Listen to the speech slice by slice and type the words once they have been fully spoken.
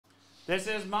This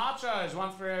is Machos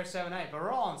 13078, but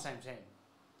we're all on the same team.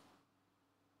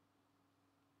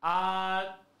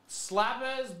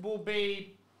 Slappers will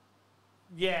be,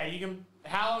 yeah, you can,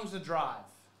 how long's the drive?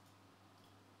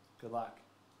 Good luck.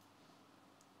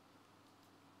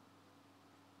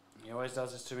 He always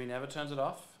does this to me, never turns it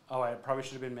off. Oh wait, it probably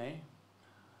should have been me.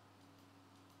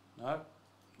 Nope,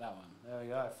 that one. There we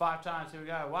go. 5 times, here we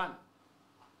go. 1,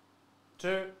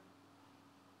 2,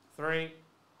 3,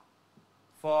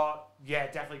 4. Yeah,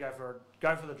 definitely go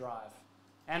for the drive.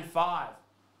 And 5.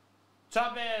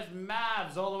 Top airs,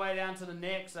 Mavs, all the way down to the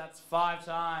Knicks. That's 5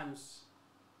 times.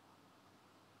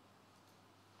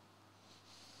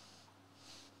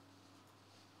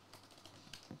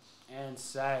 And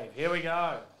save. Here we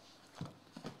go.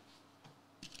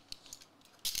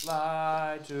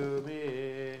 Lie to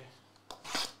me.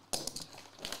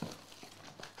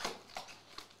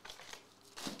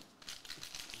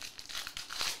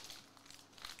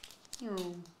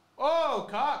 Oh,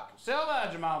 cock. Silver,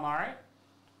 Jamal Murray.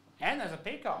 And there's a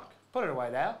peacock. Put it away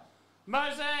now.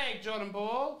 Mosaic, Jordan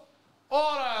Poole.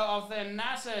 Auto of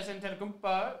Thanasis and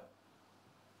Antetokounmpo.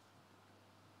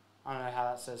 I don't know how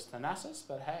that says Thanasis,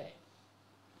 but hey.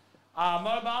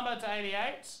 Mo Bamba to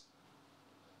 88.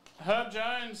 Herb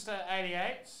Jones to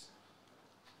 88.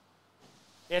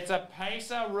 It's a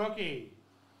Pacer rookie.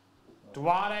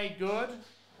 Duarte good.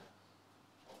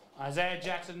 Isaiah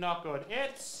Jackson not good.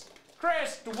 It's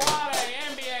Chris Duarte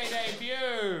NBA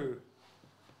debut.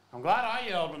 I'm glad I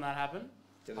yelled when that happened.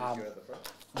 Did they go at the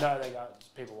front? No, they got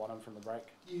people want them from the break.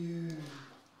 Yeah.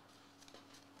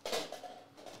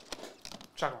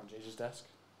 Chuck on Gigi's desk.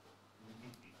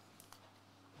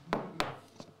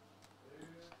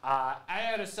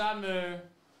 Ayo to Sunmu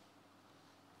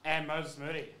and Moses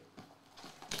Moody.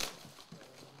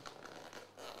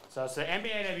 So it's the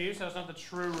NBA debut, so it's not the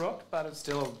true rook, but it's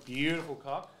still a beautiful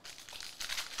cock.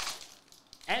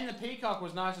 And the peacock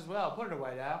was nice as well. Put it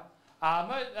away now.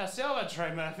 Silver,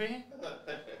 Trey Murphy.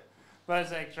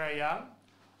 Mosaic, Trey Young.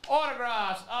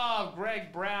 Autographs of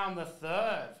Greg Brown III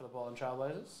for the Portland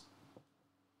Trailblazers.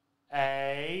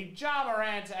 A Ja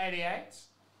Morant to 88.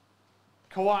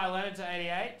 Kawhi Leonard to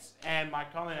 88. And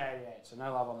Mike Conley to 88. So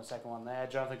no love on the second one there.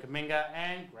 Jonathan Kuminga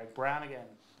and Greg Brown again.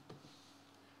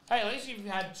 Hey, at least you've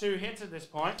had 2 hits at this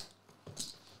point.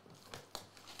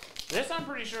 This I'm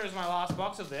pretty sure is my last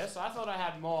box of this. I thought I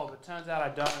had more, but turns out I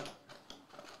don't.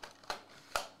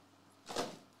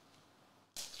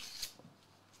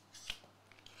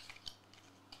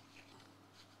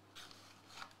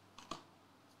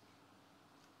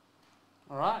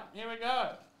 All right, here we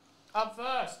go. Up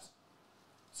first,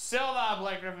 Silver,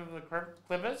 Blake Griffin for the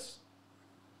Clippers.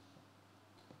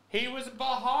 He was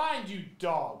behind, you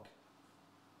dog.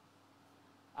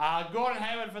 Gordon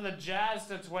Hayward for the Jazz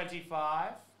to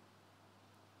 25.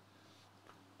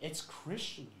 It's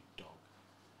Christian, you dog.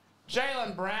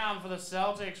 Jaylen Brown for the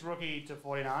Celtics, rookie to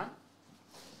 49.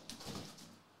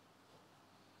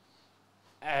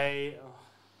 A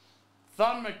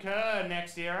Thon McCurr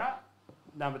next era,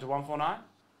 number to 149.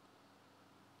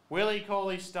 Willie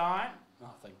Cauley-Stein.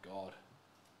 Oh, thank God.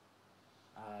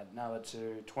 Number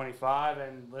to 25.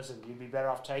 And listen, you'd be better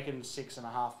off taking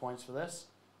 6.5 points for this.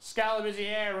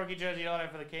 Scalabizier, rookie jersey auto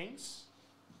for the Kings.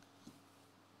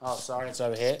 Oh, sorry, it's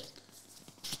over here.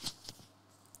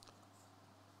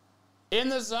 In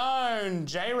the zone,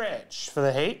 J-Rich for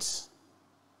the Heat.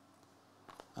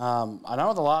 I know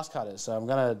what the last card is, so I'm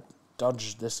going to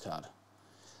dodge this card.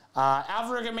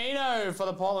 Alfred Camino for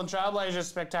the Portland Trailblazers,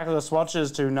 spectacular swatches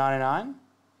to 99.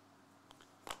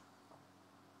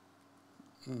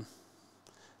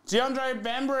 DeAndre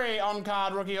Bembry on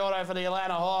card rookie auto for the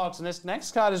Atlanta Hawks, and this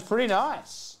next card is pretty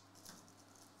nice.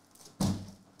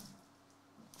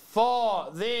 For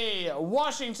the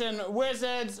Washington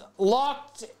Wizards,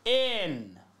 locked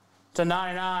in to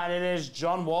 99, it is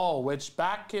John Wall, which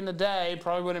back in the day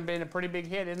probably would have been a pretty big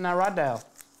hit, isn't that right, Dale?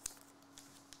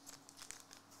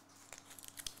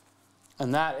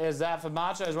 And that is that for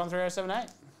Machos 13078.